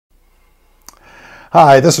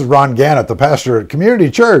Hi, this is Ron Gannett, the pastor at Community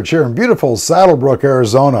Church here in beautiful Saddlebrook,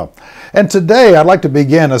 Arizona. And today I'd like to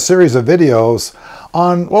begin a series of videos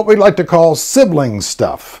on what we'd like to call sibling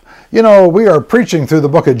stuff. You know, we are preaching through the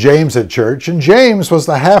book of James at church, and James was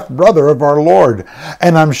the half-brother of our Lord.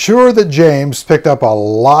 And I'm sure that James picked up a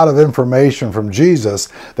lot of information from Jesus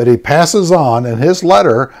that he passes on in his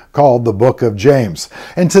letter called the book of James.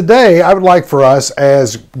 And today I would like for us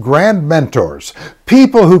as grand mentors,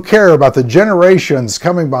 people who care about the generations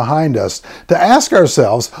coming behind us, to ask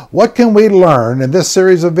ourselves, what can we learn in this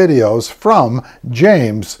series of videos from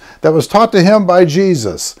James that was taught to him by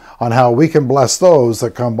Jesus on how we can bless those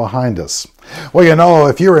that come behind us? Well, you know,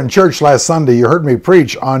 if you were in church last Sunday, you heard me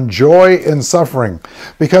preach on joy in suffering,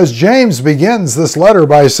 because James begins this letter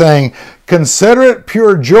by saying, consider it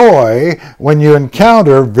pure joy when you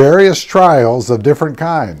encounter various trials of different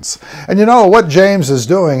kinds. And you know what James is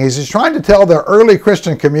doing is he's trying to tell the early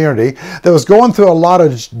Christian community that was going through a lot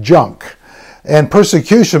of junk and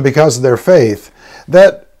persecution because of their faith,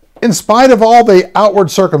 that in spite of all the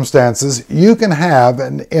outward circumstances, you can have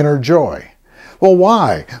an inner joy. Well,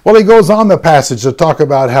 why? Well, he goes on the passage to talk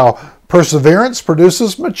about how perseverance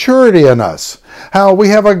produces maturity in us, how we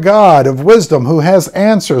have a God of wisdom who has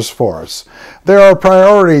answers for us. There are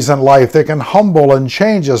priorities in life that can humble and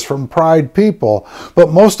change us from pride people. But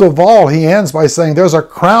most of all, he ends by saying there's a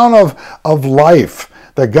crown of life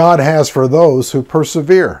that God has for those who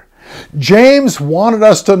persevere. James wanted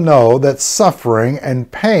us to know that suffering and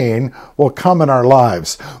pain will come in our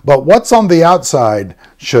lives, but what's on the outside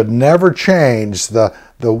should never change the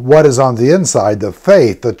what is on the inside, the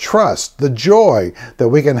faith, the trust, the joy that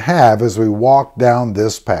we can have as we walk down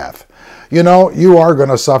this path. You know, you are going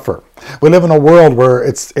to suffer. We live in a world where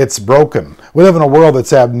it's broken. We live in a world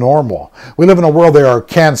that's abnormal. We live in a world there are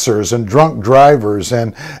cancers and drunk drivers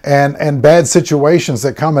and bad situations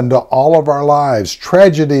that come into all of our lives.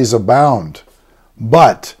 Tragedies abound.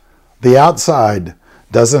 But the outside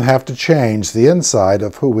doesn't have to change the inside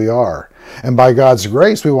of who we are. And by God's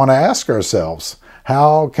grace, we want to ask ourselves,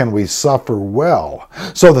 how can we suffer well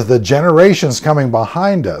so that the generations coming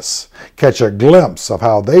behind us catch a glimpse of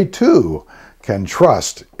how they too can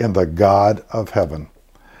trust in the God of heaven?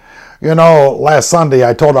 You know, last Sunday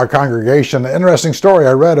I told our congregation an interesting story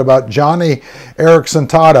I read about Johnny Erickson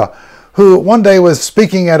Tada, who one day was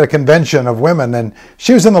speaking at a convention of women, and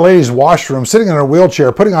she was in the ladies' washroom sitting in her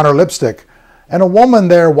wheelchair putting on her lipstick, and a woman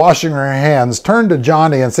there washing her hands turned to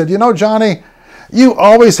Johnny and said, "You know, Johnny, you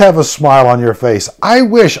always have a smile on your face. I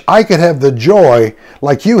wish I could have the joy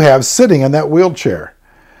like you have sitting in that wheelchair."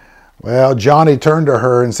 Well, Johnny turned to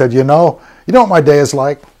her and said, you know what my day is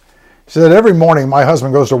like? She said, every morning my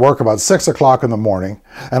husband goes to work about 6 o'clock in the morning,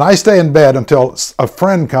 and I stay in bed until a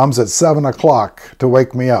friend comes at 7 o'clock to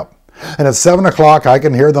wake me up. And at 7 o'clock I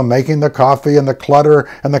can hear them making the coffee and the clutter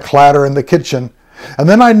and the clatter in the kitchen. And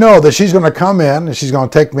then I know that she's going to come in and she's going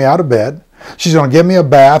to take me out of bed. She's going to give me a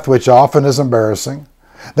bath, which often is embarrassing.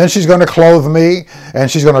 Then she's going to clothe me, and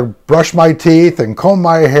she's going to brush my teeth and comb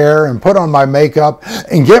my hair and put on my makeup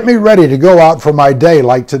and get me ready to go out for my day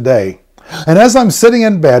like today. And as I'm sitting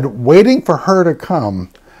in bed waiting for her to come,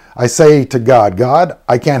 I say to God, God,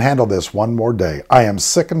 I can't handle this one more day. I am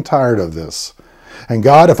sick and tired of this. And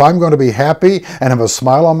God, if I'm going to be happy and have a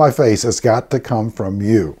smile on my face, it's got to come from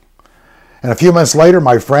you. And a few minutes later,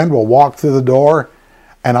 my friend will walk through the door,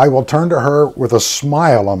 and I will turn to her with a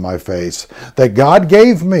smile on my face that God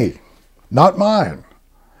gave me, not mine,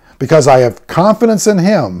 because I have confidence in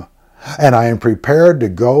Him and I am prepared to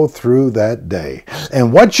go through that day.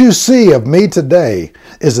 And what you see of me today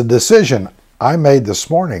is a decision I made this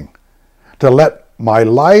morning to let my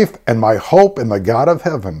life and my hope in the God of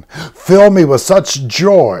heaven fill me with such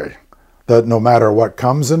joy that no matter what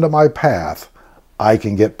comes into my path, I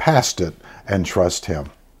can get past it and trust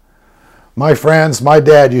Him. My friends, my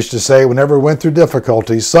dad used to say whenever we went through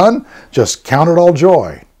difficulties, son, just count it all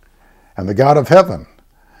joy. And the God of heaven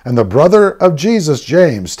and the brother of Jesus,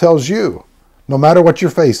 James, tells you, no matter what you're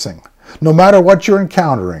facing, no matter what you're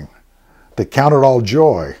encountering, to count it all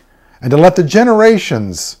joy and to let the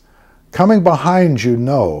generations coming behind you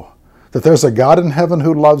know that there's a God in heaven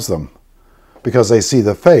who loves them because they see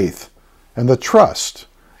the faith and the trust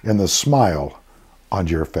in the smile on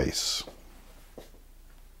your face.